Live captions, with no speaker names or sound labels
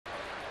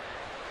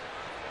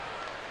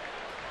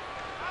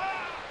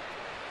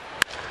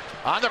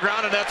On the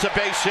ground, and that's a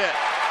base hit.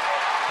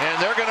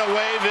 And they're going to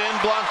wave in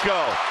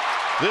Blanco.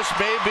 This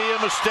may be a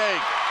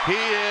mistake. He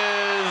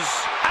is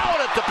out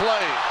at the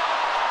plate.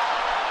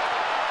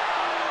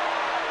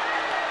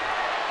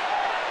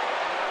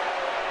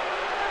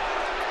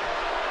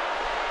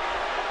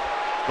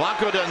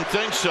 Blanco doesn't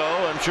think so.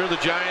 I'm sure the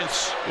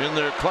Giants in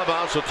their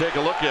clubhouse will take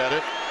a look at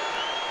it.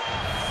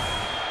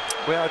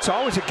 Well, it's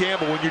always a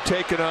gamble when you're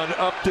taking on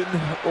Upton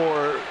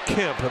or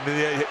Kemp. I mean,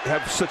 they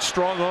have such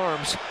strong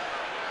arms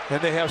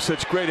and they have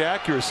such great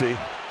accuracy.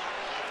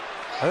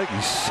 I think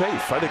he's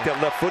safe. I think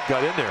that left foot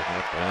got in there.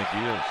 Yep, I think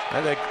he is.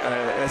 I think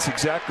that's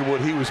exactly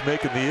what he was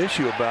making the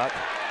issue about.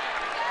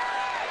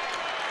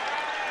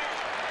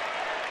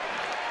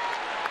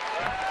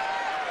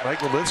 Mike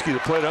Walensky, the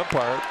plate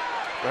umpire,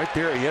 right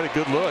there. He had a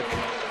good look.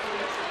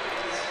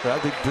 But I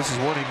think this is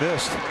one he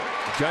missed.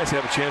 The Giants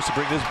have a chance to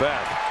bring this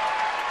back.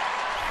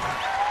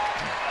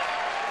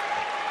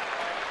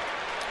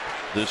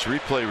 This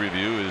replay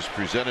review is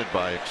presented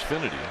by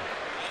Xfinity.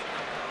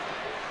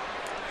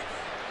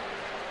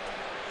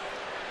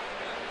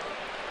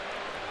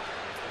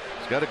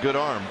 He's got a good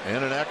arm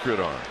and an accurate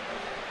arm.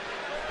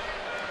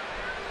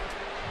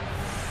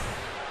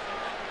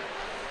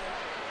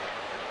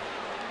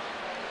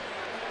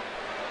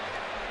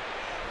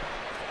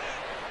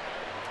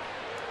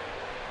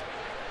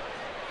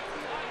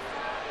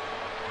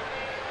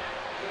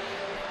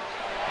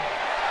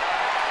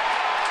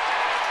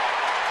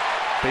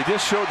 They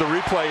just showed the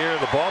replay here in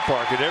the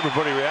ballpark and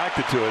everybody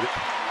reacted to it.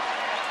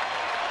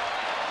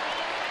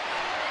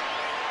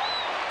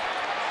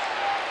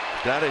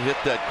 Got to hit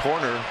that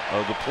corner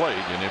of the plate,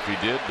 and if he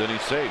did, then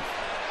he's safe.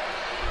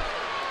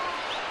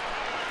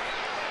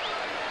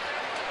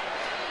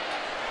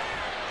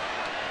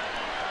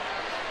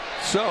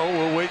 So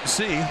we'll wait and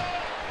see. Okay,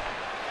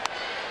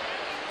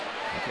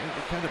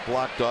 they're kind of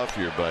blocked off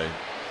here by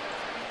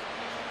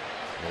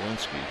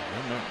Walensky.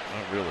 No,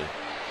 not really.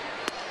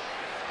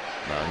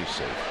 No, he's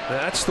safe.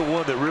 That's the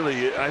one that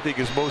really, I think,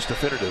 is most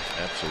definitive.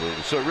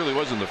 Absolutely. So it really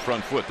wasn't the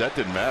front foot. That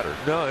didn't matter.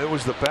 No, it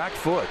was the back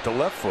foot, the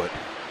left foot.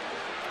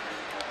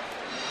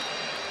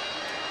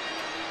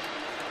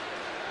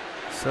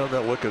 So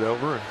they'll look it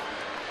over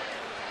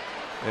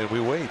and we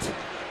wait.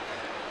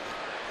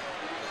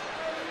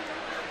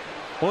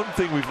 One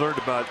thing we've learned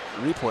about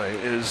replay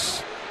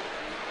is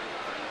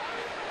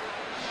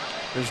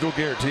there's no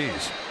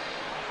guarantees.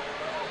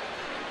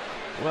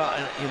 Well,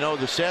 you know,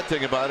 the sad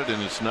thing about it,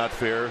 and it's not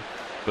fair,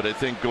 but I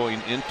think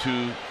going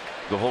into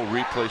the whole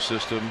replay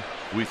system,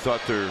 we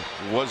thought there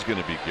was going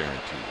to be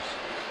guarantees.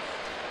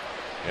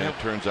 And it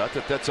turns out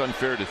that that's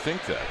unfair to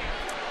think that.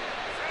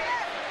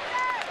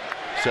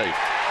 Safe.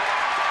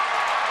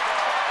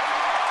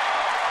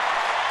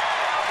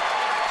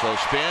 So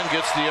Span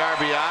gets the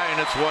RBI, and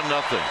it's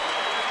 1-0.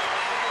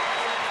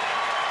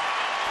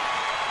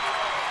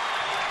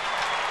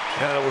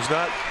 And it was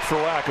not for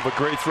lack of a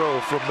great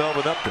throw from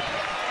Melvin Upton.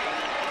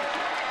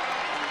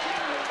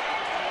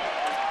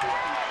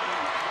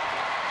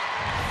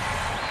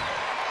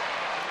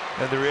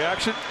 And the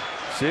reaction,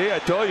 see, I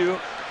told you.